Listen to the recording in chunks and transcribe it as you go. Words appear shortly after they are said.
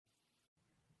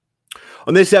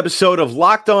On this episode of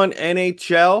Locked On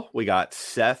NHL, we got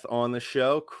Seth on the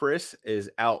show. Chris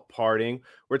is out partying.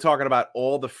 We're talking about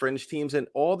all the fringe teams and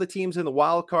all the teams in the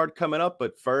wild card coming up.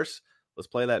 But first, let's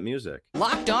play that music.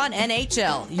 Locked On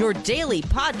NHL, your daily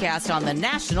podcast on the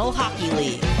National Hockey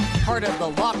League. Part of the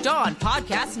Locked On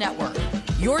Podcast Network,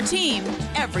 your team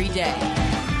every day.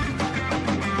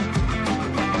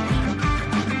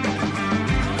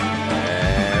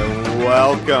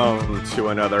 Welcome to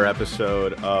another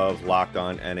episode of Locked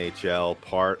On NHL,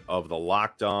 part of the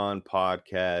Locked On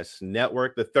Podcast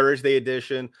Network, the Thursday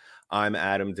edition. I'm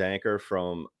Adam Danker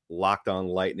from Locked On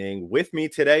Lightning. With me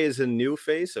today is a new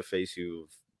face, a face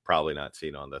you've probably not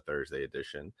seen on the Thursday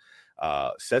edition.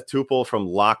 Seth Tupel from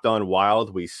Locked On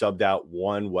Wild. We subbed out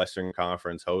one Western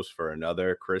Conference host for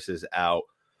another. Chris is out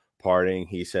partying.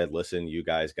 He said, listen, you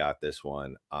guys got this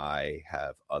one. I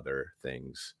have other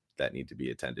things that need to be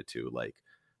attended to, like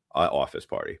office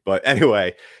party. But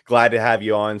anyway, glad to have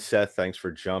you on, Seth. Thanks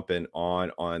for jumping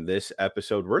on this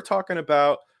episode. We're talking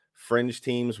about fringe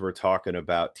teams. We're talking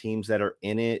about teams that are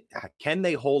in it. Can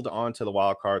they hold on to the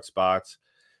wild card spots?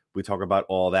 We talk about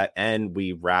all that, and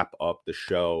we wrap up the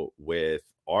show with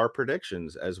our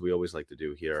predictions, as we always like to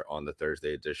do here on the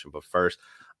Thursday edition. But first,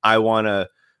 I want to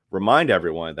remind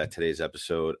everyone that today's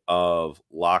episode of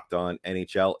Locked On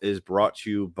NHL is brought to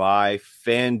you by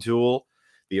FanDuel,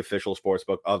 the official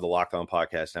sportsbook of the Locked On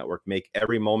Podcast Network. Make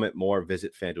every moment more.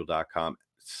 Visit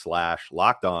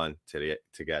FanDuel.com/LockedOn to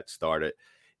get started.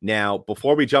 Now,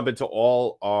 before we jump into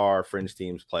all our fringe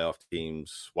teams, playoff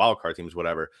teams, wildcard teams,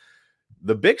 whatever,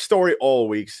 the big story all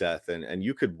week, Seth, and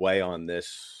you could weigh on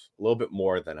this a little bit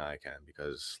more than I can,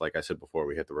 because like I said before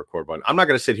we hit the record button, I'm not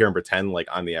going to sit here and pretend like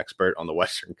I'm the expert on the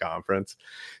Western Conference.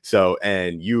 So,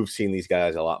 and you've seen these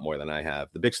guys a lot more than I have.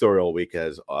 The big story all week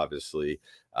has obviously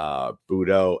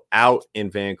Budo out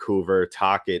in Vancouver,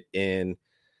 Tocchet in.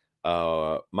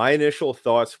 My initial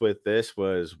thoughts with this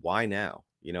was, why now?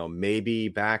 You know, maybe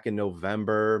back in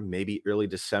November, maybe early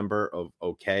December of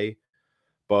okay.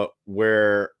 But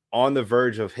we're on the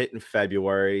verge of hitting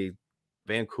February.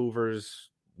 Vancouver's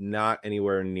not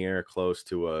anywhere near close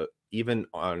to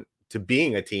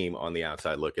being a team on the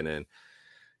outside looking in.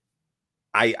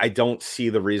 I don't see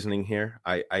the reasoning here.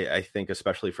 I think,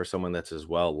 especially for someone that's as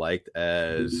well liked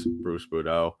as Bruce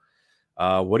Boudreau.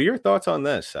 What are your thoughts on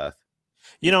this, Seth?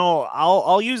 You know,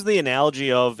 I'll use the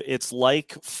analogy of, it's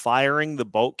like firing the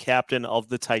boat captain of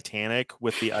the Titanic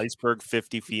with the iceberg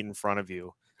 50 feet in front of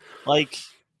you. Like,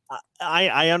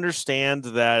 I understand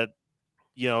that,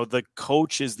 you know, the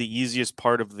coach is the easiest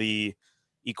part of the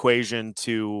equation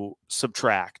to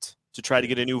subtract, to try to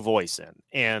get a new voice in.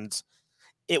 And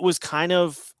it was kind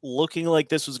of looking like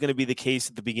this was going to be the case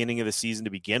at the beginning of the season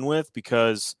to begin with,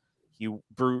 because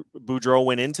Boudreau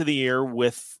went into the year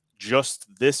with just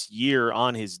this year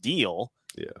on his deal.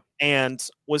 Yeah. And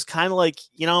was kind of like,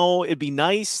 you know, it'd be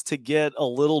nice to get a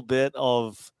little bit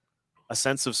of a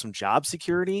sense of some job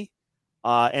security.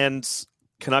 And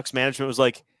Canucks management was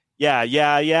like,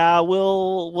 yeah,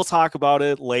 we'll talk about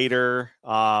it later.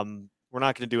 We're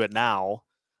not going to do it now.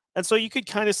 And so you could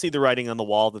kind of see the writing on the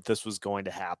wall that this was going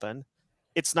to happen.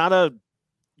 It's not a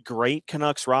great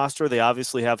Canucks roster. They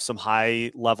obviously have some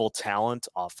high-level talent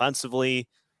offensively.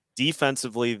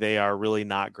 Defensively, they are really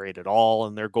not great at all,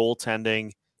 and their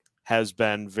goaltending has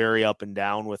been very up and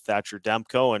down with Thatcher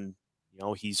Demko, and you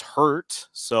know, he's hurt,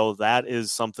 so that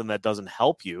is something that doesn't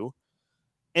help you.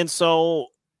 And so,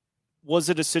 was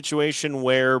it a situation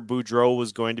where Boudreau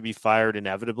was going to be fired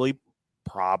inevitably?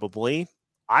 Probably.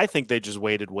 I think they just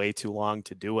waited way too long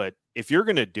to do it. If you're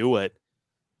going to do it,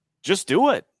 just do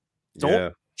it.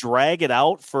 Don't drag it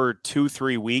out for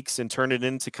 2-3 weeks and turn it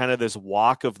into kind of this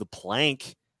walk of the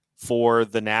plank for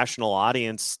the national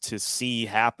audience to see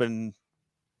happen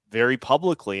very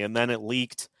publicly. And then it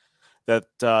leaked that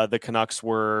the Canucks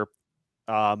were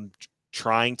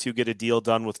trying to get a deal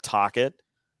done with Tocchet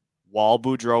while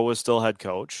Boudreau was still head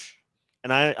coach.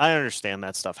 And I understand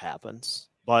that stuff happens,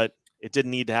 but it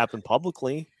didn't need to happen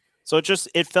publicly. So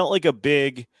it felt like a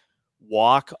big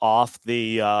walk off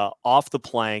the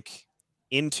plank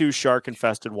into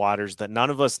shark-infested waters that none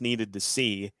of us needed to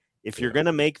see. If you're going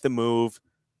to make the move,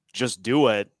 just do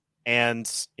it. And,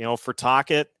 you know, for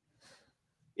Tocchet,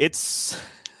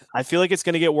 I feel like it's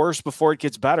going to get worse before it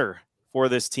gets better for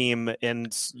this team.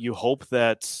 And you hope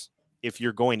that if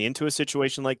you're going into a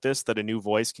situation like this, that a new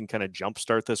voice can kind of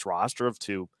jumpstart this roster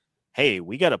hey,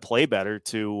 we got to play better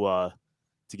to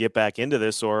get back into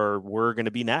this, or we're going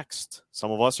to be next.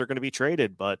 Some of us are going to be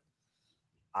traded, but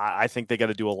I think they got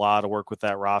to do a lot of work with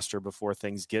that roster before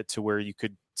things get to where you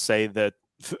could say that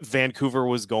Vancouver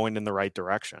was going in the right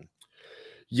direction.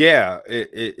 Yeah,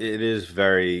 it is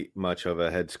very much of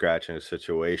a head scratching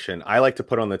situation. I like to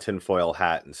put on the tinfoil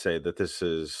hat and say that this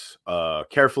is a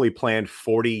carefully planned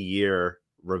 40-year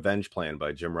revenge plan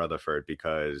by Jim Rutherford,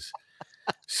 because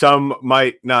some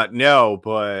might not know,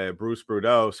 but Bruce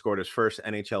Boudreau scored his first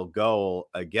NHL goal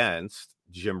against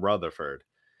Jim Rutherford.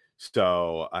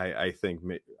 So I think,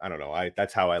 I don't know.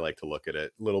 That's how I like to look at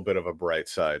it. A little bit of a bright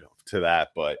side to that,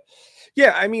 but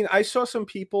yeah, I mean, I saw some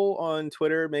people on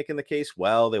Twitter making the case.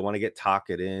 Well, they want to get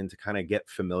Tocchet in to kind of get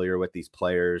familiar with these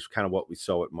players, kind of what we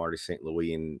saw with Marty St.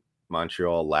 Louis in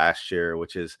Montreal last year.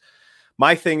 Which is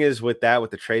my thing is with that, with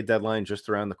the trade deadline just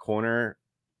around the corner.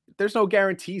 There's no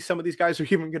guarantee some of these guys are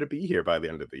even going to be here by the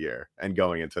end of the year and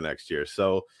going into next year.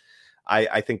 So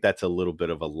I think that's a little bit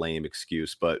of a lame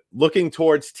excuse. But looking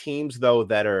towards teams, though,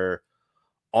 that are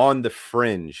on the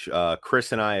fringe,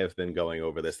 Chris and I have been going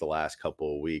over this the last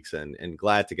couple of weeks, and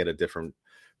glad to get a different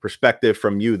perspective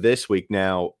from you this week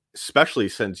now, especially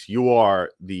since you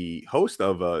are the host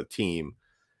of a team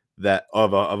that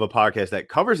of a podcast that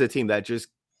covers a team that just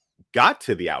got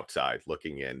to the outside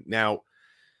looking in. Now,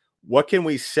 what can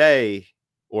we say,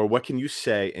 or what can you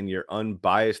say in your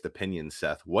unbiased opinion,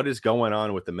 Seth? What is going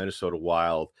on with the Minnesota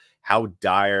Wild? How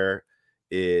dire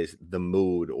is the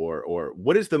mood, or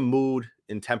what is the mood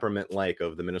and temperament like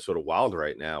of the Minnesota Wild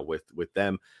right now, with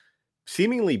them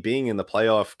seemingly being in the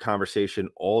playoff conversation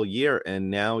all year, and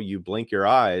now you blink your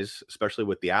eyes, especially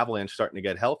with the Avalanche starting to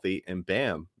get healthy, and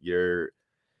bam, you're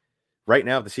right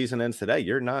now, if the season ends today,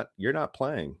 you're not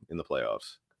playing in the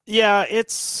playoffs. Yeah,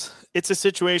 it's a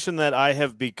situation that I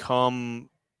have become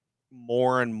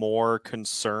more and more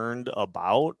concerned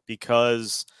about,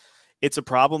 because it's a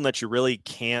problem that you really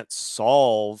can't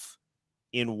solve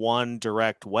in one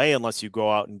direct way unless you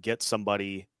go out and get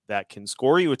somebody that can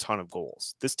score you a ton of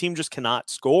goals. This team just cannot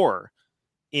score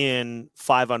in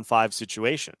 5-on-5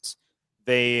 situations.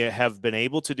 They have been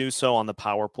able to do so on the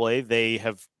power play. They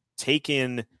have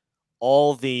taken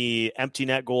all the empty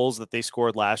net goals that they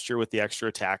scored last year with the extra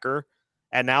attacker,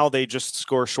 and now they just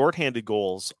score shorthanded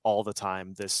goals all the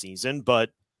time this season,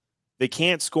 but they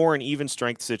can't score in even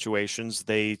strength situations.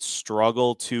 They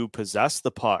struggle to possess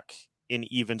the puck in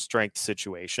even strength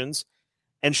situations.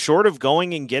 And short of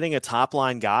going and getting a top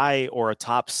line guy or a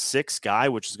top 6 guy,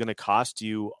 which is going to cost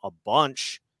you a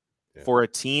bunch for a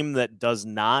team that does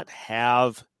not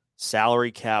have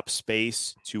salary cap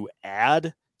space to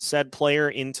add said player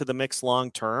into the mix long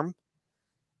term,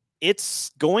 it's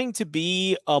going to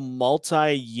be a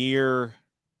multi-year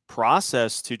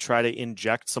process to try to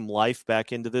inject some life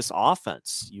back into this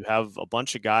offense. You have a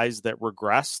bunch of guys that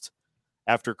regressed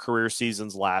after career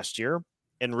seasons last year,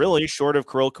 and really, short of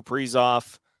Kirill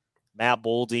Kaprizov, Matt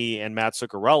Boldy, and Matt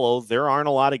Zuccarello, there aren't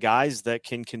a lot of guys that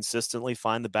can consistently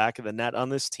find the back of the net on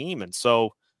this team. And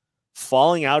so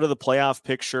falling out of the playoff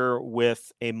picture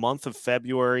with a month of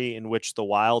February in which the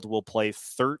Wild will play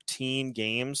 13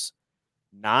 games,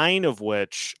 9 of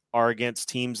which are against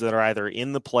teams that are either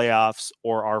in the playoffs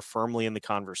or are firmly in the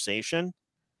conversation,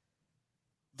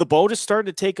 the boat is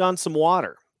starting to take on some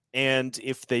water. And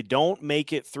if they don't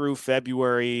make it through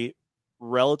February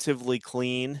relatively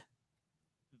clean,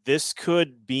 this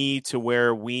could be to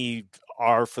where we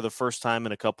are, for the first time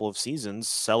in a couple of seasons,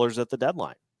 sellers at the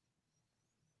deadline.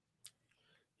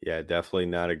 Yeah, definitely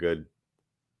not a good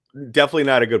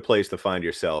place to find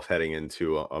yourself heading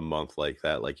into a month like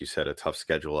that. Like you said, a tough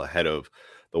schedule ahead of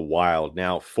the Wild.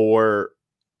 Now, for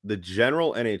the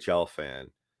general NHL fan,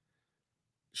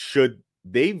 should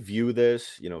they view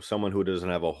this, someone who doesn't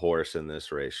have a horse in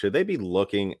this race, should they be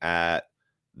looking at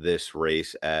this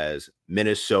race as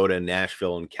Minnesota,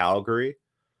 Nashville, and Calgary?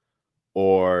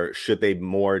 Or should they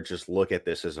more just look at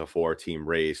this as a 4-team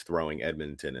race, throwing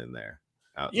Edmonton in there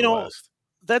out in the West?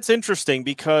 That's interesting,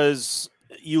 because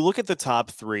you look at the top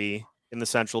 3 in the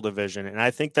Central Division, and I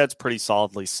think that's pretty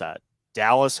solidly set.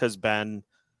 Dallas has been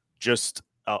just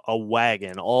a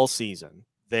wagon all season.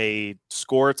 They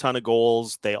score a ton of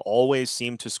goals. They always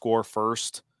seem to score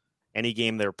first any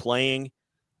game they're playing.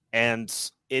 And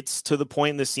it's to the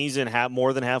point in the season,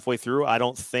 more than halfway through, I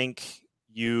don't think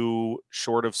you,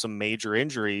 short of some major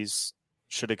injuries,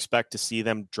 should expect to see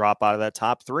them drop out of that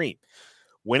top 3.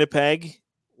 Winnipeg,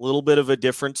 a little bit of a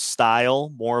different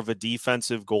style, more of a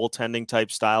defensive goaltending type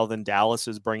style than Dallas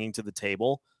is bringing to the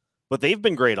table, but they've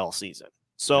been great all season.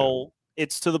 So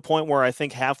it's to the point where I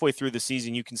think halfway through the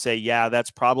season, you can say, yeah, that's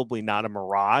probably not a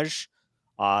mirage.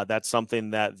 That's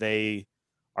something that they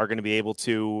are going to be able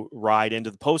to ride into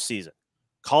the postseason.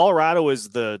 Colorado is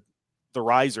the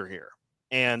riser here,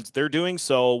 and they're doing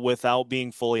so without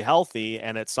being fully healthy.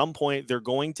 And at some point, they're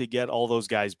going to get all those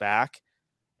guys back.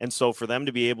 And so for them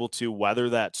to be able to weather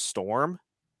that storm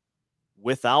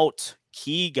without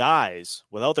key guys,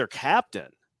 without their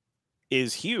captain,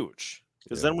 is huge.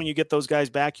 Because then when you get those guys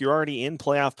back, you're already in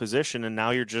playoff position, and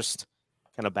now you're just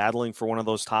kind of battling for one of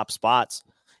those top spots.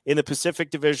 In the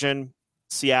Pacific Division,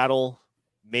 Seattle,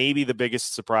 maybe the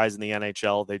biggest surprise in the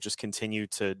NHL. They just continue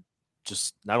to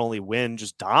just not only win,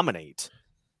 just dominate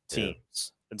teams.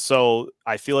 Yeah. And so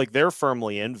I feel like they're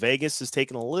firmly in. Vegas has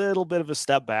taken a little bit of a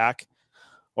step back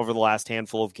over the last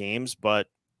handful of games, but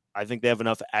I think they have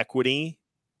enough equity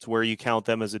to where you count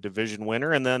them as a division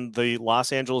winner. And then the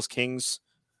Los Angeles Kings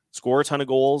score a ton of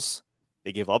goals.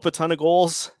 They give up a ton of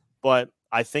goals, but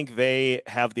I think they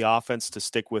have the offense to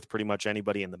stick with pretty much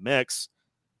anybody in the mix.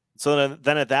 So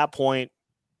then at that point,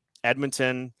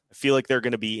 Edmonton, I feel like they're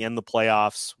going to be in the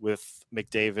playoffs with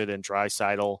McDavid and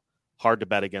Draisaitl. Hard to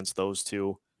bet against those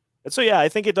two. And so, yeah, I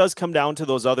think it does come down to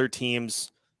those other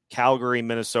teams, Calgary,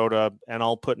 Minnesota, and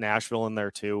I'll put Nashville in there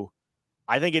too.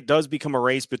 I think it does become a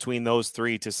race between those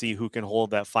three to see who can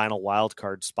hold that final wild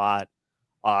card spot.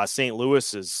 St.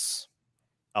 Louis is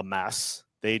a mess.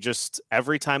 They just,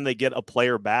 every time they get a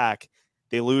player back,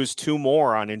 they lose two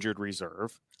more on injured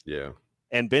reserve. Yeah.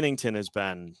 And Binnington has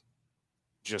been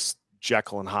just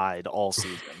Jekyll and Hyde all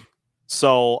season.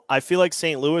 So I feel like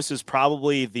St. Louis is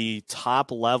probably the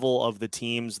top level of the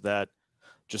teams that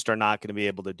just are not going to be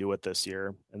able to do it this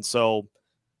year. And so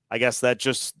I guess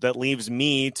that leaves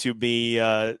me to be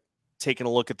taking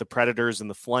a look at the Predators and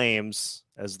the Flames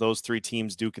as those three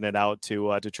teams duking it out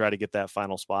to try to get that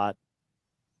final spot.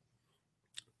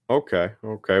 Okay.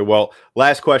 Well,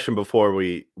 last question before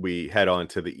we head on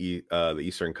to the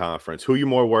Eastern Conference. Who are you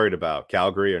more worried about,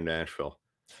 Calgary or Nashville?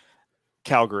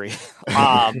 Calgary.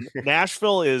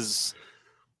 Nashville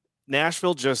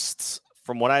just,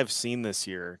 from what I've seen this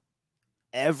year,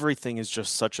 everything is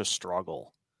just such a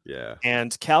struggle. Yeah.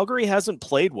 And Calgary hasn't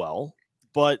played well,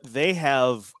 but they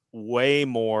have way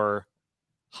more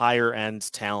higher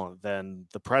end talent than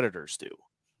the Predators do.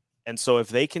 And so if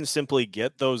they can simply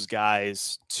get those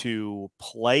guys to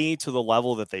play to the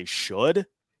level that they should,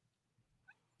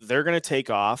 they're going to take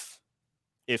off.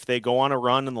 If they go on a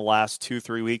run in the last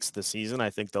 2-3 weeks of the season, I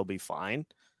think they'll be fine.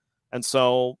 And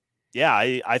so, yeah,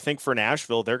 I think for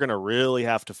Nashville, they're going to really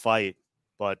have to fight.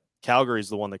 But Calgary is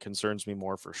the one that concerns me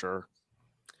more for sure.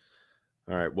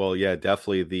 All right. Well, yeah,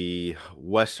 definitely the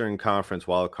Western Conference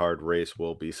wildcard race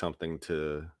will be something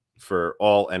for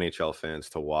all NHL fans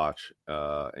to watch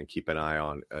and keep an eye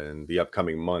on in the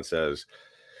upcoming months as,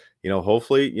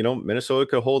 hopefully, Minnesota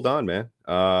could hold on, man.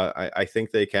 I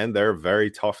think they can. They're a very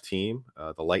tough team.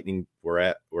 The Lightning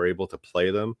were able to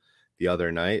play them the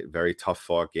other night. Very tough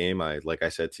fought game. Like I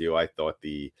said to you, I thought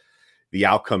the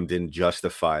outcome didn't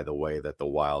justify the way that the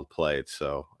Wild played.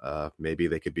 So maybe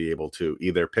they could be able to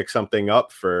either pick something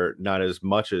up for not as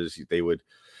much as they would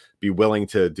be willing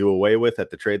to do away with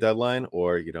at the trade deadline,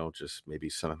 or, just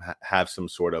maybe have some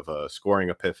sort of a scoring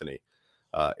epiphany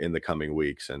in the coming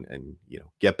weeks and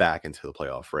get back into the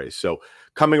playoff race. So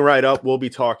coming right up, we'll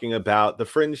be talking about the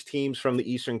fringe teams from the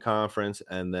Eastern Conference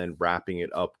and then wrapping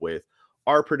it up with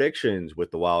our predictions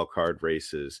with the wild card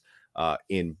races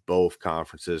in both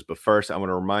conferences. But first, I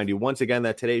want to remind you once again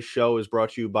that today's show is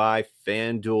brought to you by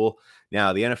FanDuel.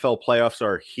 Now, the NFL playoffs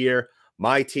are here.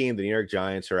 My team, the New York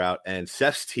Giants, are out, and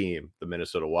Seth's team, the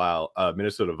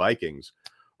Minnesota Vikings,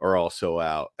 are also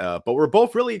out. But we're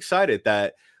both really excited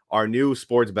that our new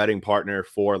sports betting partner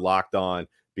for Locked On,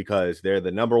 because they're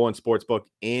the number one sports book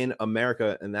in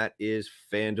America, and that is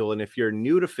FanDuel. And if you're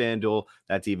new to FanDuel,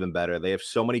 that's even better. They have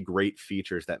so many great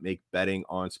features that make betting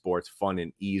on sports fun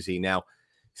and easy. Now,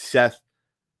 Seth,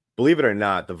 believe it or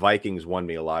not, the Vikings won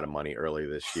me a lot of money early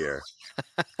this year.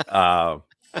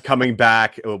 Coming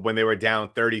back when they were down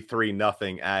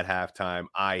 33-0 at halftime,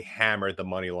 I hammered the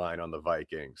money line on the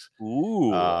Vikings. Ooh.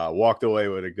 Walked away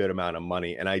with a good amount of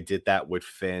money, and I did that with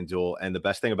FanDuel. And the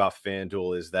best thing about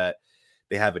FanDuel is that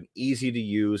they have an easy to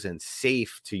use and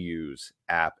safe to use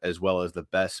app, as well as the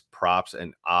best props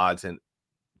and odds. And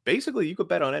basically, you could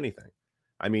bet on anything.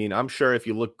 I mean, I'm sure if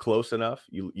you look close enough,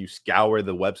 you scour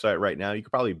the website right now, you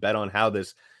could probably bet on how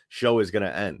this show is going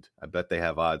to end. I bet they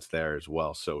have odds there as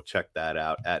well. So check that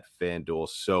out at FanDuel.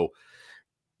 So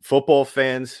football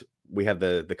fans, we have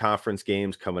the conference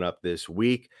games coming up this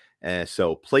week. And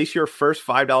so place your first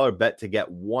 $5 bet to get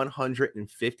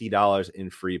 $150 in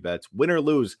free bets, win or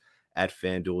lose, at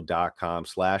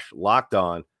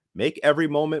FanDuel.com/lockedon. Make every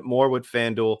moment more with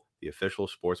FanDuel, the official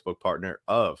sportsbook partner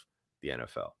of the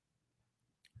NFL.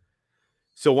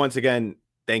 So once again,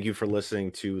 thank you for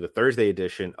listening to the Thursday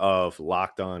edition of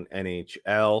Locked On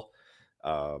NHL.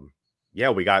 yeah,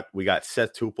 we got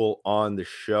Seth Tupel on the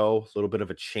show. A little bit of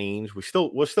a change. We're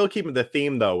still keeping the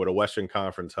theme though with a Western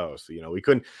Conference host. We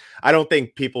couldn't. I don't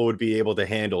think people would be able to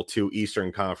handle 2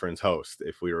 Eastern Conference hosts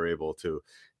if we were able to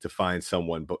find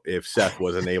someone. But if Seth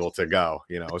wasn't able to go,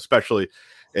 especially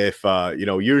if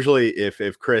usually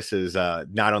if Chris is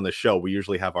not on the show, we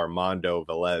usually have Armando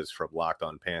Velez from Locked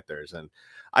On Panthers, and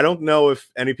I don't know if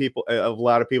a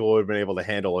lot of people would have been able to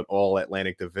handle an All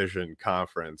Atlantic Division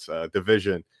Conference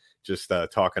division. Just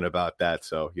talking about that.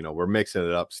 So, we're mixing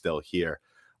it up still here.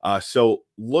 So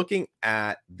looking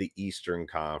at the Eastern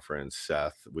Conference,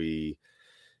 Seth, we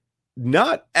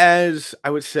not as, I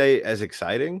would say, as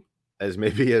exciting as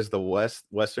maybe as the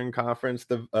Western Conference,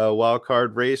 the wild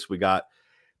card race. We got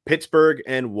Pittsburgh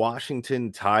and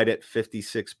Washington tied at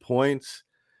 56 points.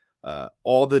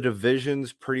 All the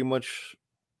divisions pretty much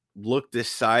look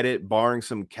decided, barring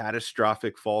some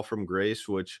catastrophic fall from grace,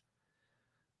 which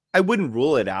I wouldn't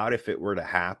rule it out if it were to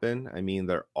happen. I mean,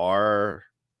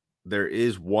 there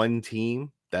is one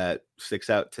team that sticks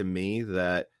out to me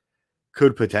that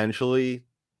could potentially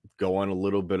go on a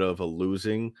little bit of a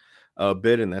losing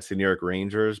bit, and that's the New York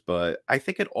Rangers. But I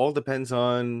think it all depends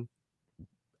on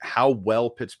how well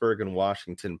Pittsburgh and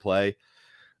Washington play.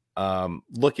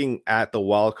 Looking at the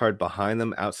wild card behind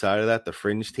them, outside of that, the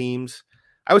fringe teams,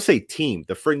 I would say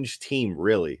the fringe team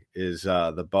really is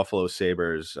the Buffalo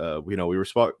Sabres. We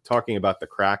were talking about the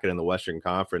Kraken in the Western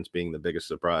Conference being the biggest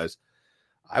surprise.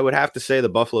 I would have to say the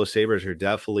Buffalo Sabres are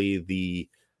definitely the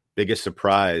biggest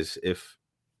surprise. If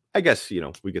I guess,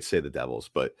 we could say the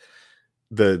Devils, but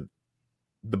the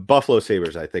Buffalo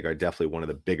Sabres, I think, are definitely one of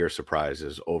the bigger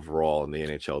surprises overall in the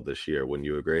NHL this year. Wouldn't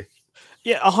you agree?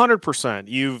 Yeah, 100%.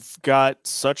 You've got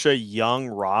such a young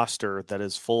roster that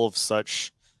is full of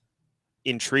such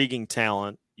intriguing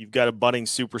talent. You've got a budding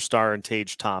superstar in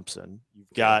Tage Thompson.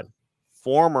 You've got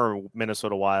former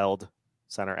Minnesota Wild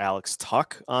center Alex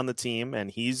Tuch on the team,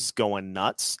 and he's going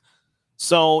nuts.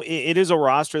 So it is a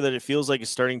roster that it feels like is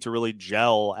starting to really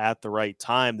gel at the right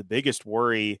time. The biggest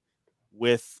worry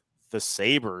with the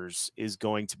Sabres is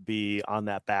going to be on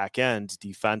that back end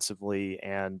defensively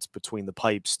and between the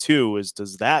pipes too, is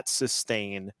does that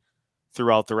sustain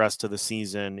throughout the rest of the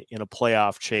season in a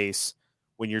playoff chase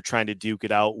when you're trying to duke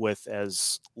it out with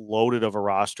as loaded of a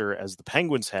roster as the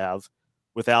Penguins have,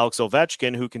 with Alex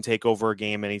Ovechkin, who can take over a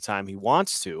game anytime he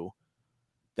wants to.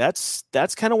 That's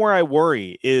kind of where I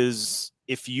worry, is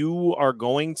if you are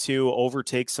going to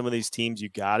overtake some of these teams, you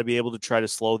got to be able to try to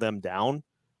slow them down.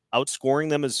 Outscoring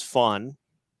them is fun,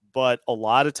 but a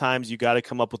lot of times you got to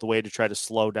come up with a way to try to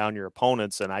slow down your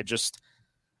opponents. And I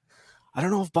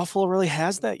don't know if Buffalo really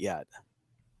has that yet.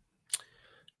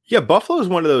 Yeah, Buffalo is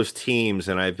one of those teams,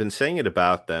 and I've been saying it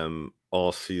about them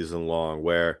all season long,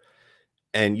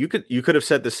 and you could have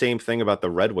said the same thing about the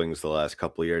Red Wings the last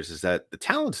couple of years, is that the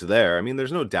talent's there. I mean,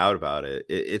 there's no doubt about it.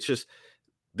 It's just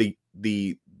the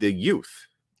youth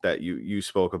that you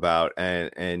spoke about,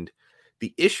 and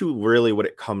the issue really what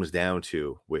it comes down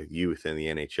to with youth in the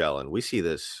NHL, and we see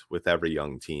this with every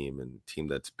young team and team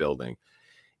that's building,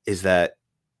 is that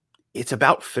it's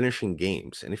about finishing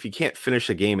games. And if you can't finish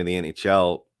a game in the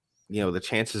NHL, the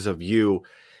chances of you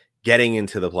getting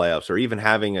into the playoffs or even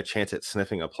having a chance at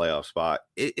sniffing a playoff spot,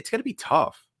 it's going to be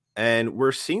tough. And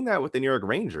we're seeing that with the New York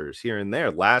Rangers here and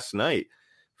there. Last night,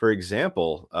 for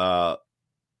example,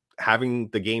 having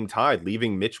the game tied,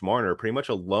 leaving Mitch Marner pretty much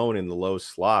alone in the low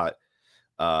slot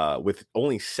with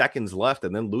only seconds left,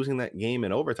 and then losing that game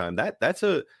in overtime. That's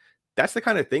the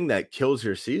kind of thing that kills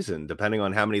your season, depending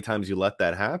on how many times you let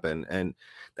that happen. And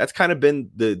that's kind of been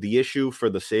the issue for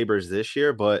the Sabres this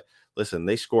year. But listen,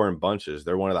 they score in bunches.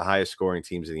 They're one of the highest scoring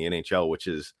teams in the NHL, which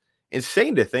is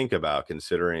insane to think about,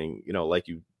 considering, like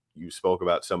you spoke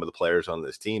about some of the players on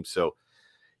this team. So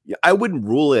yeah, I wouldn't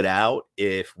rule it out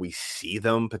if we see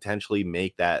them potentially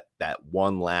make that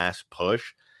one last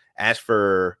push. As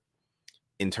for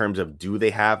in terms of, do they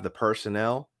have the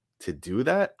personnel to do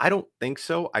that? I don't think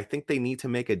so. I think they need to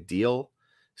make a deal,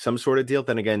 some sort of deal.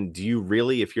 Then again, do you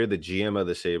really, if you're the GM of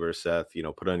the Sabres, Seth,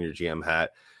 put on your GM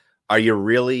hat, are you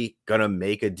really going to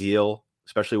make a deal,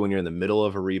 especially when you're in the middle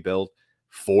of a rebuild,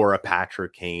 for a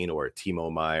Patrick Kane or a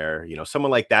Timo Meier, someone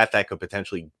like that could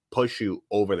potentially push you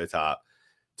over the top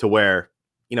to where,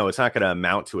 it's not going to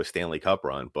amount to a Stanley Cup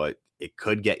run, but it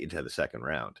could get you to the second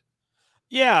round?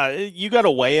 Yeah, you got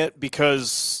to weigh it,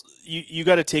 because you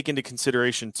got to take into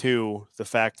consideration, too, the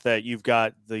fact that you've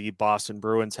got the Boston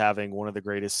Bruins having one of the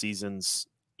greatest seasons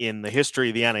in the history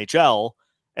of the NHL.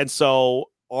 And so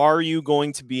are you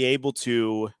going to be able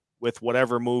to, with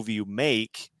whatever move you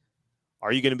make,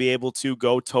 are you going to be able to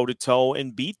go toe-to-toe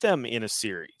and beat them in a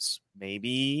series?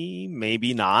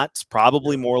 maybe not.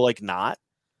 Probably more like not.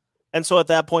 And so at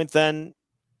that point, then,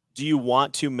 do you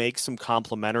want to make some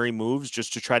complementary moves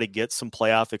just to try to get some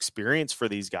playoff experience for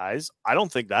these guys? I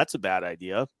don't think that's a bad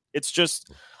idea. It's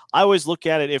just, I always look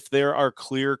at it, if there are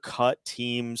clear-cut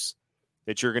teams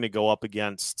that you're going to go up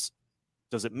against,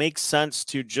 does it make sense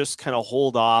to just kind of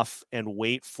hold off and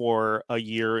wait for a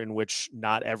year in which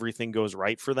not everything goes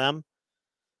right for them?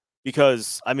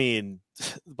 Because, I mean,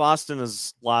 Boston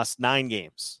has lost 9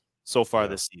 games so far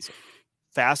this season.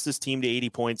 Fastest team to 80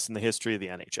 points in the history of the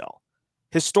NHL.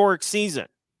 Historic season.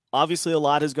 Obviously, a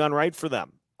lot has gone right for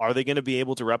them. Are they going to be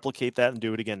able to replicate that and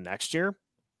do it again next year?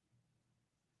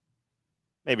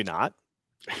 Maybe not.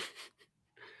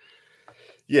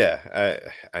 Yeah,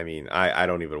 I mean, I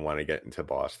don't even want to get into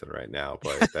Boston right now,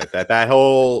 but that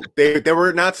whole they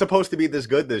were not supposed to be this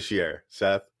good this year,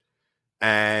 Seth,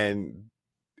 and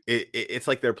it's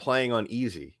like they're playing on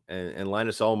easy, and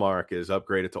Linus Ullmark is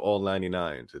upgraded to all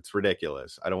 99s. It's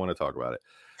ridiculous. I don't want to talk about it,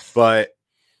 but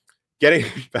getting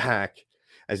back,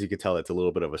 as you can tell, it's a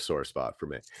little bit of a sore spot for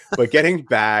me. But getting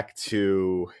back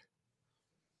to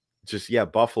just,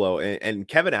 Buffalo, and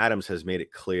Kevin Adams has made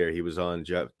it clear. He was on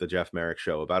the Jeff Merrick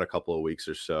show about a couple of weeks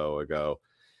or so ago,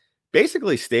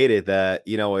 basically stated that,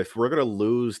 if we're going to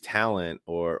lose talent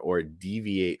or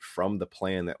deviate from the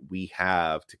plan that we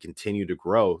have to continue to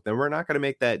grow, then we're not going to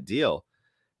make that deal.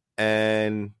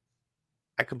 And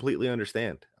I completely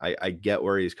understand. I get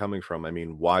where he's coming from. I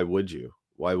mean, why would you?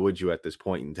 Why would you at this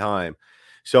point in time?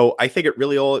 So I think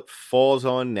all it falls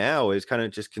on now is kind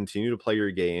of just continue to play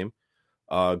your game.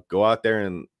 Go out there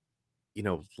and,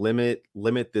 limit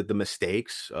the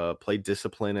mistakes, play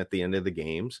discipline at the end of the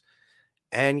games.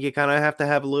 And you kind of have to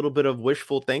have a little bit of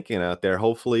wishful thinking out there.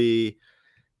 Hopefully,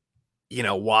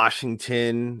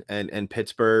 Washington and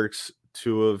Pittsburgh's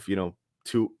to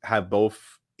have both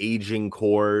aging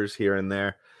cores here and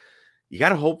there. You got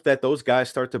to hope that those guys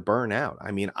start to burn out.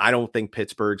 I mean, I don't think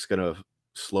Pittsburgh's going to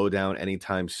slow down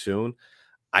anytime soon.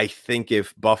 I think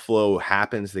if Buffalo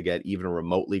happens to get even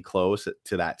remotely close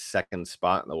to that second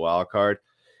spot in the wild card,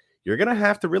 you're going to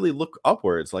have to really look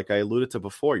upwards. Like I alluded to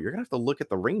before, you're going to have to look at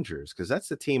the Rangers, because that's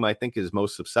the team I think is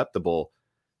most susceptible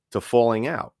to falling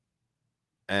out.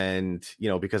 And,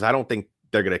 because I don't think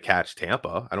they're going to catch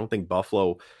Tampa. I don't think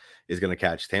Buffalo is going to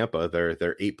catch Tampa.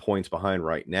 They're 8 points behind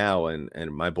right now. And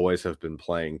my boys have been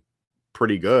playing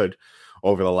pretty good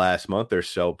over the last month or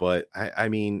so. But I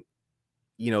mean,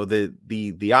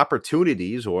 the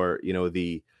opportunities or,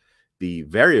 the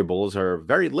variables are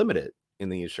very limited in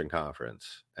the Eastern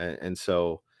Conference. And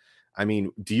so, I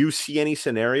mean, do you see any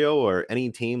scenario or any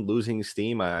team losing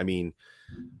steam? I mean,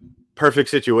 perfect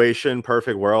situation,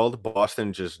 perfect world.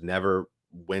 Boston just never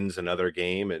wins another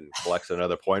game and collects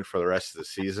another point for the rest of the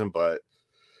season. But,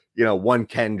 one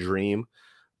can dream.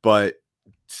 But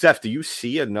Seth, do you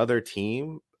see another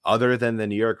team other than the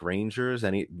New York Rangers,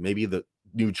 maybe the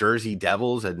New Jersey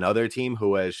Devils, another team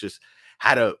who has just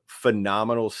had a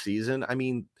phenomenal season? I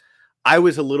mean, I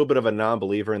was a little bit of a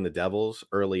non-believer in the Devils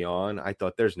early on. I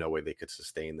thought there's no way they could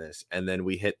sustain this. And then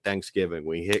we hit Thanksgiving,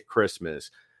 we hit Christmas.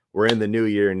 We're in the new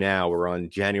year now. We're on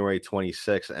January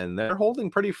 26th, and they're holding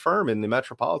pretty firm in the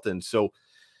Metropolitan. So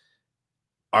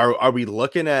are we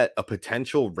looking at a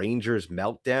potential Rangers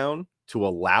meltdown to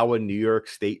allow a New York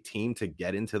State team to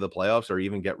get into the playoffs or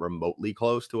even get remotely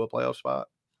close to a playoff spot?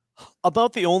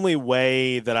 About the only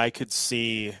way that I could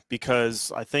see,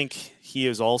 because I think he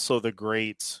is also the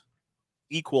great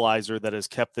equalizer that has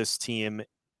kept this team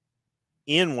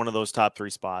in one of those top 3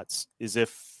 spots, is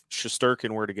if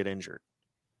Shesterkin were to get injured.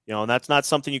 And that's not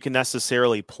something you can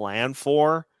necessarily plan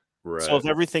for. Right. So if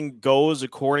everything goes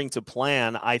according to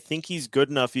plan, I think he's good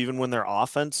enough, even when their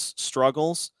offense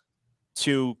struggles,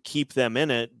 to keep them in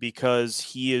it, because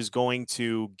he is going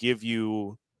to give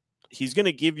you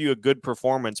a good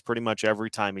performance pretty much every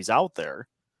time he's out there.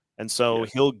 And so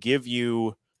he'll give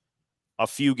you a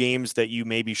few games that you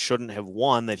maybe shouldn't have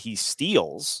won that he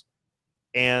steals.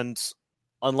 And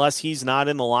unless he's not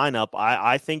in the lineup,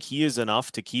 I think he is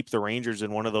enough to keep the Rangers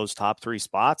in one of those top 3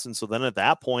 spots. And so then at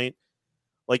that point,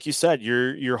 like you said,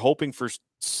 you're hoping for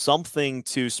something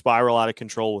to spiral out of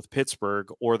control with Pittsburgh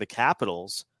or the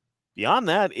Capitals. Beyond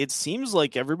that, it seems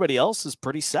like everybody else is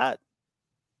pretty set.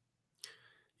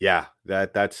 Yeah,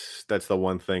 that's the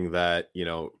one thing that,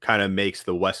 kind of makes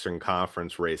the Western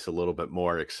Conference race a little bit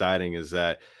more exciting, is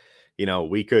that,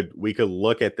 we could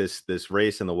look at this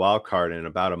race in the wild card in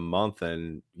about a month,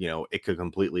 and, it could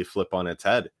completely flip on its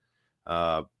head.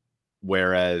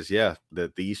 Whereas,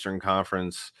 the Eastern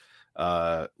Conference,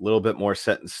 a little bit more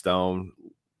set in stone,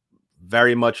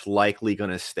 very much likely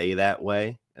going to stay that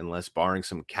way, unless barring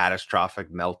some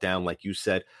catastrophic meltdown, like you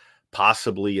said,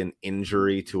 possibly an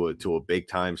injury to a big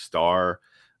time star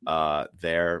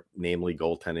there, namely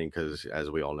goaltending, because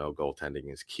as we all know,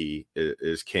 goaltending is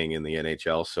king in the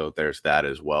NHL. So there's that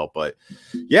as well. But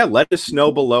yeah, let us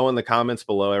know below in the comments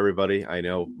below, everybody. I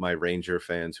know my Ranger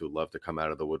fans who love to come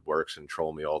out of the woodworks and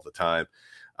troll me all the time.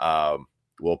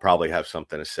 We'll probably have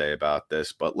something to say about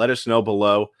this, but let us know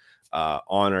below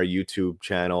on our YouTube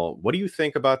channel. What do you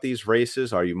think about these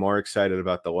races? Are you more excited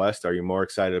about the West? Are you more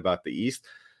excited about the East?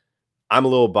 I'm a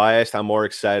little biased. I'm more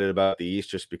excited about the East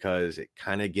just because it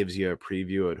kind of gives you a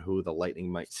preview of who the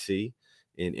Lightning might see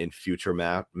in future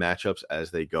matchups as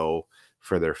they go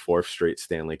for their 4th straight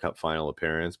Stanley Cup final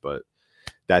appearance. But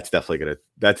that's definitely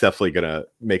gonna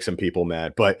make some people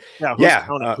mad. But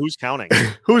who's counting?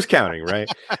 Who's counting, right?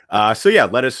 So yeah,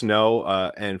 let us know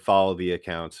and follow the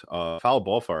accounts. Follow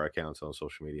both our accounts on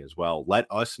social media as well. Let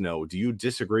us know. Do you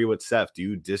disagree with Seth? Do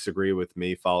you disagree with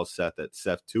me? Follow Seth at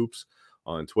Seth Toops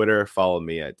on Twitter. Follow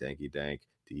me at DankyDank,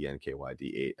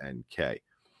 DNKYD8NK.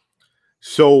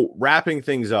 So wrapping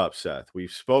things up, Seth,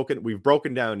 we've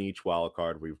broken down each wild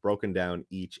card. We've broken down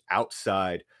each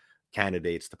outside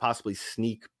candidates to possibly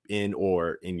sneak in,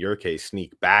 or in your case,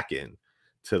 sneak back in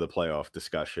to the playoff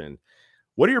discussion.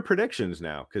 What are your predictions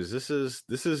now? Because this is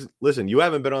listen, you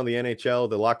haven't been on the NHL,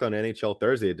 the Locked On NHL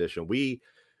Thursday edition.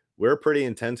 We're pretty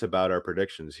intense about our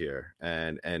predictions here,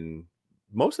 and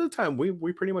most of the time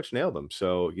we pretty much nail them.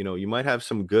 So you might have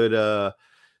some good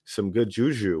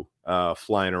juju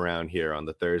flying around here on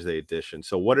the Thursday edition.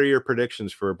 So what are your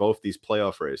predictions for both these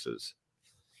playoff races?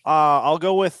 I'll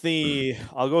go with the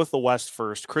West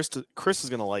first. Chris is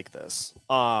gonna like this.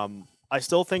 I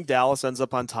still think Dallas ends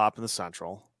up on top in the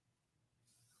Central.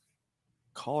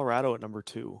 Colorado at number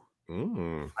 2.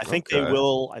 I think they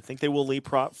will. I think they will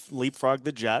leapfrog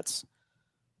the Jets,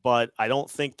 but I don't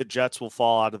think the Jets will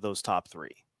fall out of those top 3.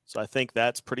 So I think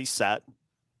that's pretty set.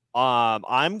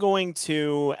 I'm going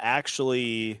to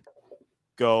actually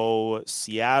go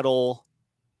Seattle,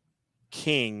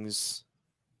 Kings,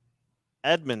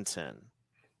 Edmonton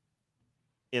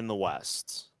in the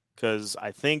West, because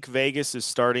I think Vegas is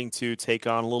starting to take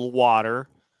on a little water.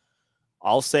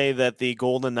 I'll say that the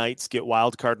Golden Knights get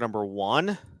wild card number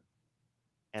 1,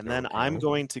 and then I'm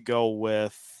going to go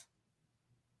with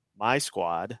my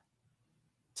squad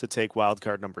to take wild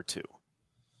card number 2.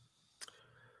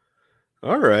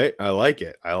 All right, I like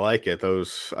it.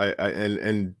 Those,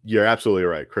 and you're absolutely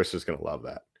right. Chris is going to love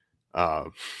that.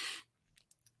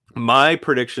 My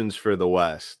predictions for the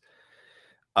West,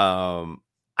 I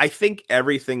think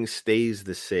everything stays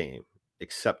the same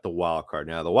except the wild card.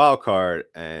 Now, the wild card,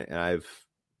 and I've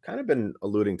kind of been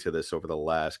alluding to this over the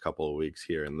last couple of weeks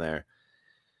here and there.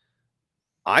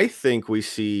 I think we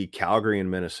see Calgary and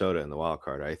Minnesota in the wild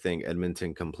card. I think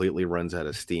Edmonton completely runs out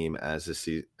of steam as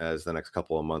the next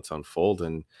couple of months unfold.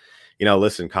 And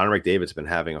listen, Connor McDavid's been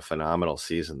having a phenomenal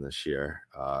season this year,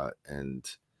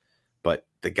 but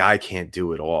the guy can't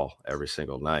do it all every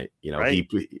single night. Right.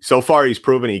 So far he's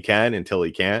proven he can until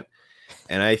he can't.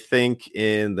 And I think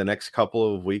in the next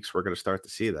couple of weeks we're going to start to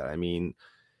see that. I mean,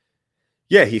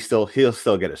 yeah, he'll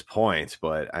still get his points,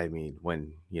 but I mean,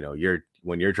 when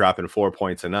you're dropping 4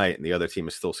 points a night and the other team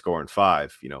is still scoring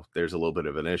 5, there's a little bit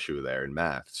of an issue there in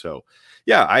math. So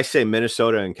yeah, I say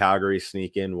Minnesota and Calgary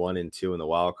sneak in 1 and 2 in the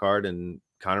wild card, and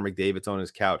Connor McDavid's on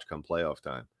his couch come playoff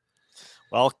time.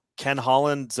 Well, Ken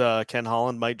Holland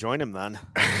might join him then.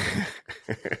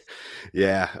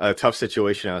 Yeah, a tough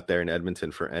situation out there in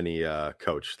Edmonton for any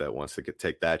coach that wants to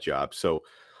take that job. So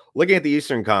looking at the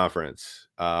Eastern Conference,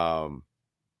 a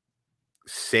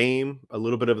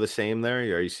little bit of the same there.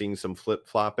 Are you seeing some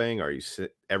flip-flopping? Are you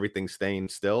everything staying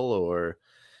still, or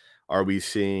are we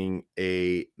seeing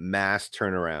a mass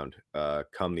turnaround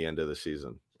come the end of the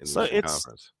season in the Eastern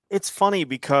Conference? It's funny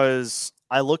because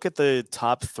I look at the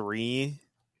top 3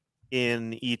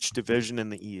 in each division in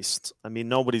the East. I mean,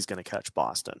 nobody's going to catch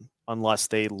Boston unless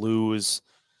they lose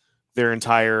their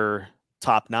entire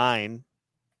top 9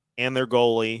 and their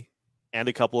goalie and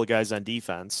a couple of guys on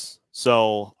defense.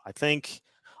 So I think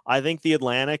the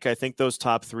Atlantic, I think those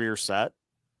top 3 are set.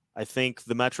 I think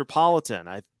the Metropolitan,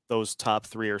 those top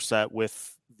 3 are set,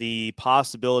 with the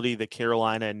possibility that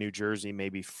Carolina and New Jersey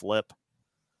maybe flip,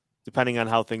 depending on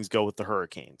how things go with the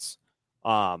Hurricanes.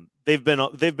 They've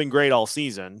been great all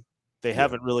season. They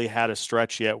haven't really had a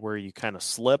stretch yet where you kind of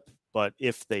slip, but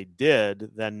if they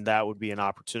did, then that would be an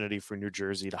opportunity for New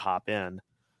Jersey to hop in.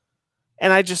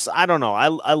 And I don't know.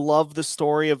 I love the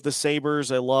story of the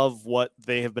Sabres. I love what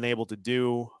they have been able to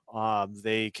do.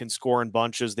 They can score in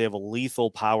bunches. They have a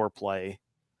lethal power play.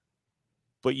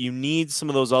 But you need some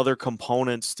of those other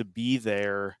components to be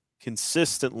there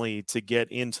consistently to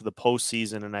get into the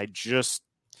postseason. And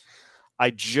I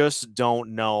just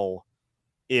don't know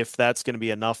if that's going to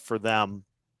be enough for them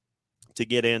to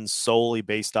get in solely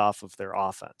based off of their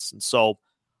offense. And so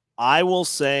I will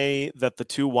say that the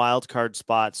 2 wildcard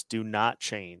spots do not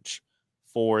change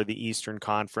for the Eastern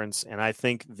Conference. And I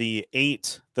think the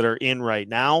 8 that are in right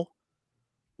now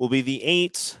will be the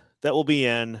 8 that will be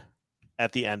in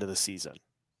at the end of the season.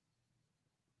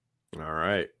 All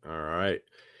right.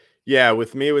 Yeah,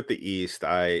 with me with the East,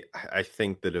 I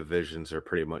think the divisions are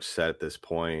pretty much set at this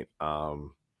point.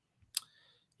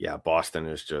 Yeah, Boston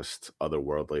is just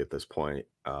otherworldly at this point.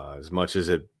 As much as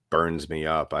it burns me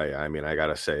up, I mean, I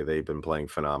gotta say they've been playing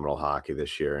phenomenal hockey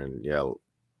this year, and yeah,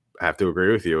 I have to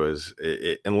agree with you.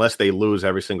 Unless they lose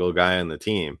every single guy on the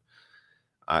team,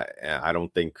 I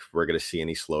don't think we're gonna see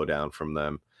any slowdown from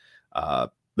them.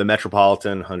 The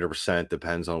Metropolitan, 100%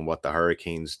 depends on what the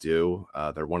Hurricanes do.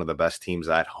 They're one of the best teams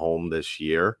at home this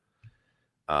year.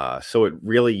 So it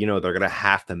really, they're going to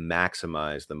have to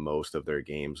maximize the most of their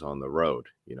games on the road.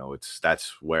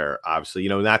 That's where obviously,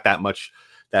 not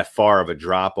that far of a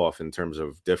drop off in terms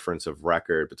of difference of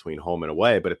record between home and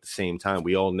away. But at the same time,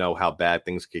 we all know how bad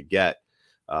things could get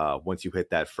once you hit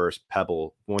that first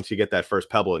pebble, once you get that first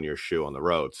pebble in your shoe on the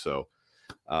road. So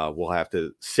we'll have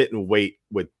to sit and wait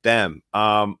with them.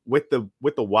 With the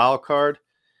wild card,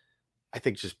 I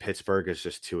think just Pittsburgh is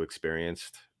just too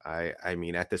experienced. I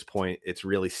mean, at this point, it's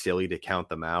really silly to count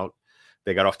them out.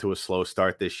 They got off to a slow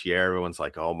start this year. Everyone's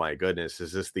like, oh my goodness,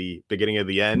 is this the beginning of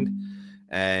the end?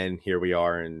 And here we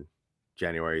are in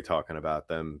January talking about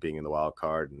them being in the wild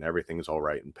card and everything's all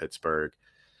right in Pittsburgh.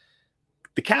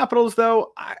 The Capitals,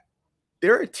 though,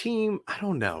 they're a team. I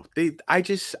don't know.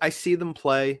 I see them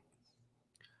play.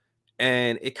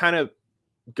 And it kind of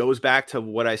goes back to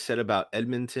what I said about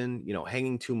Edmonton,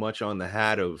 hanging too much on the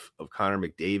hat of Connor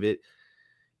McDavid.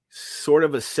 Sort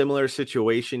of a similar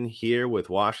situation here with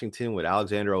Washington, with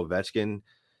Alexander Ovechkin.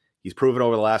 He's proven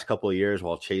over the last couple of years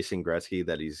while chasing Gretzky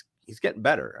that he's getting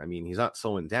better. I mean, he's not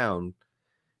slowing down,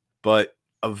 but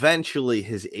eventually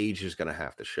his age is going to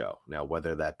have to show. Now,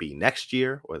 whether that be next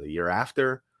year or the year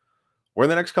after or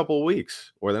the next couple of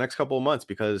weeks or the next couple of months,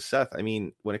 because Seth, I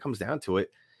mean, when it comes down to it,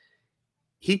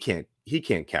 he can't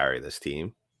carry this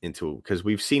team because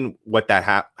we've seen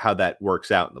how that works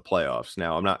out in the playoffs.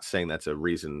 Now, I'm not saying that's a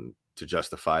reason to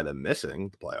justify them missing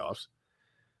the playoffs,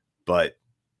 but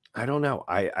I don't know.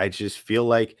 I just feel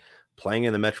like playing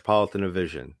in the Metropolitan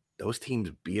Division, those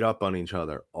teams beat up on each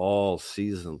other all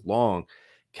season long.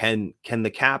 Can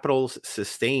the Capitals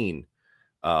sustain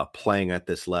playing at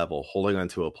this level, holding on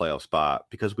to a playoff spot?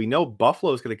 Because we know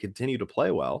Buffalo is going to continue to play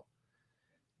well.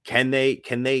 Can they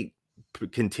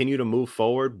continue to move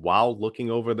forward while looking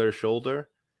over their shoulder?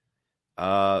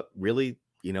 Really,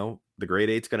 the grade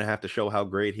 8's going to have to show how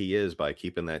great he is by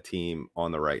keeping that team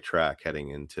on the right track heading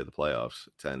into the playoffs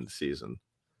to end the season.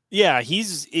 Yeah,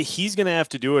 he's going to have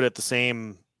to do it at the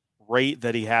same rate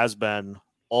that he has been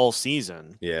all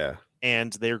season. Yeah.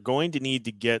 And they're going to need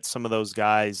to get some of those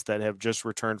guys that have just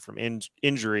returned from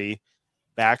injury,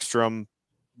 Backstrom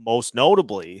most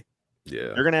notably.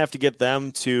 Yeah, they're going to have to get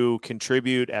them to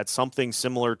contribute at something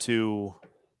similar to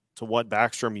what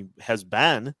Backstrom has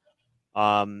been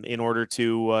in order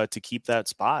to keep that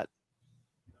spot.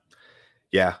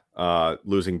 Yeah,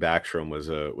 losing Backstrom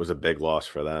was a big loss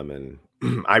for them, and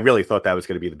I really thought that was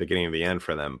going to be the beginning of the end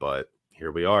for them. But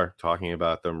here we are talking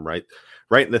about them right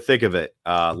in the thick of it.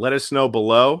 Let us know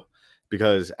below,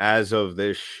 because as of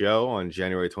this show on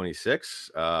January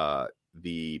 26th,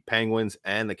 the Penguins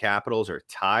and the Capitals are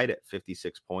tied at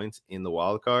 56 points in the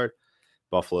wild card.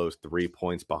 Buffalo's 3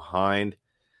 points behind.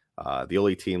 The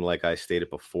only team, like I stated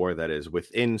before, that is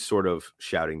within sort of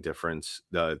shouting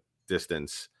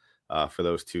distance for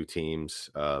those two teams,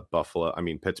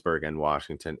 Pittsburgh and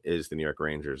Washington, is the New York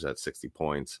Rangers at 60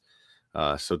 points.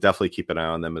 So definitely keep an eye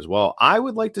on them as well. I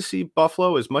would like to see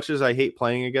Buffalo, as much as I hate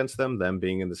playing against them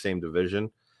being in the same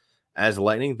division as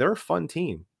Lightning. They're a fun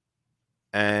team.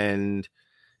 And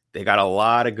they got a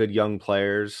lot of good young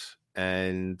players,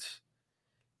 and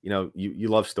you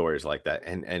love stories like that.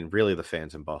 And really, the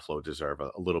fans in Buffalo deserve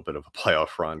a little bit of a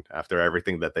playoff run after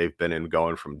everything that they've been in,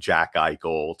 going from Jack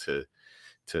Eichel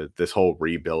to this whole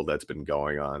rebuild that's been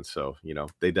going on. So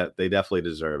they definitely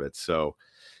deserve it. So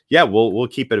yeah, we'll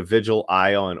keep a vigilant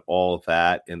eye on all of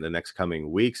that in the next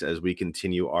coming weeks as we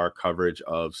continue our coverage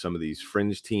of some of these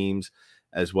fringe teams,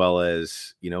 as well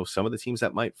as some of the teams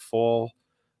that might fall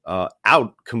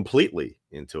out completely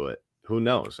into it. Who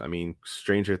knows? I mean,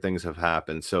 stranger things have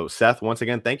happened. So Seth, once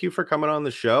again, thank you for coming on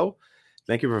the show.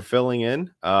 Thank you for filling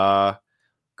in.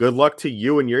 Good luck to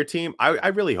you and your team. I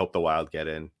really hope the Wild get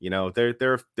in.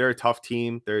 They're a tough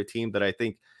team. They're a team that I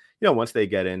think, once they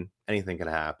get in, anything can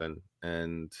happen.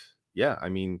 And yeah, I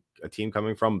mean, a team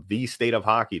coming from the state of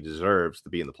hockey deserves to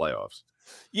be in the playoffs.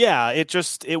 Yeah,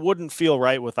 it wouldn't feel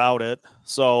right without it.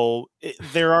 So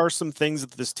there are some things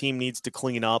that this team needs to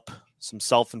clean up, some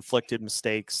self-inflicted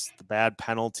mistakes, the bad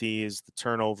penalties, the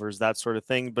turnovers, that sort of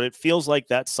thing. But it feels like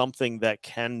that's something that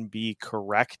can be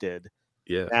corrected.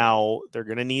 Yeah. Now, they're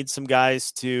going to need some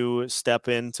guys to step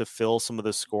in to fill some of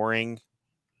the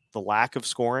lack of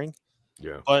scoring.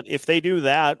 Yeah. But if they do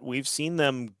that, we've seen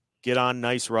them get on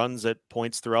nice runs at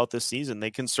points throughout this season.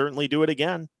 They can certainly do it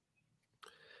again.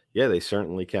 Yeah, they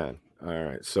certainly can. All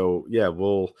right. So yeah,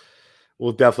 we'll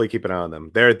definitely keep an eye on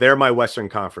them. They're my Western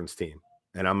Conference team.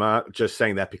 And I'm not just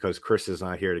saying that because Chris is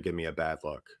not here to give me a bad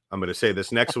look. I'm going to say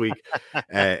this next week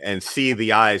and see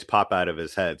the eyes pop out of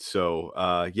his head. So,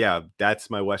 yeah, that's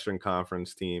my Western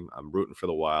Conference team. I'm rooting for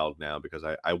the Wild now because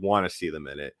I want to see them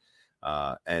in it.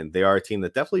 And they are a team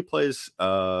that definitely plays,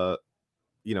 hockey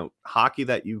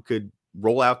that you could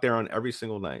roll out there on every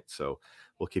single night. So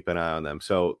we'll keep an eye on them.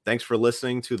 So thanks for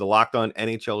listening to the Locked On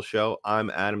NHL show. I'm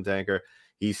Adam Danker.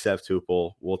 He's Seth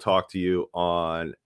Tupel. We'll talk to you on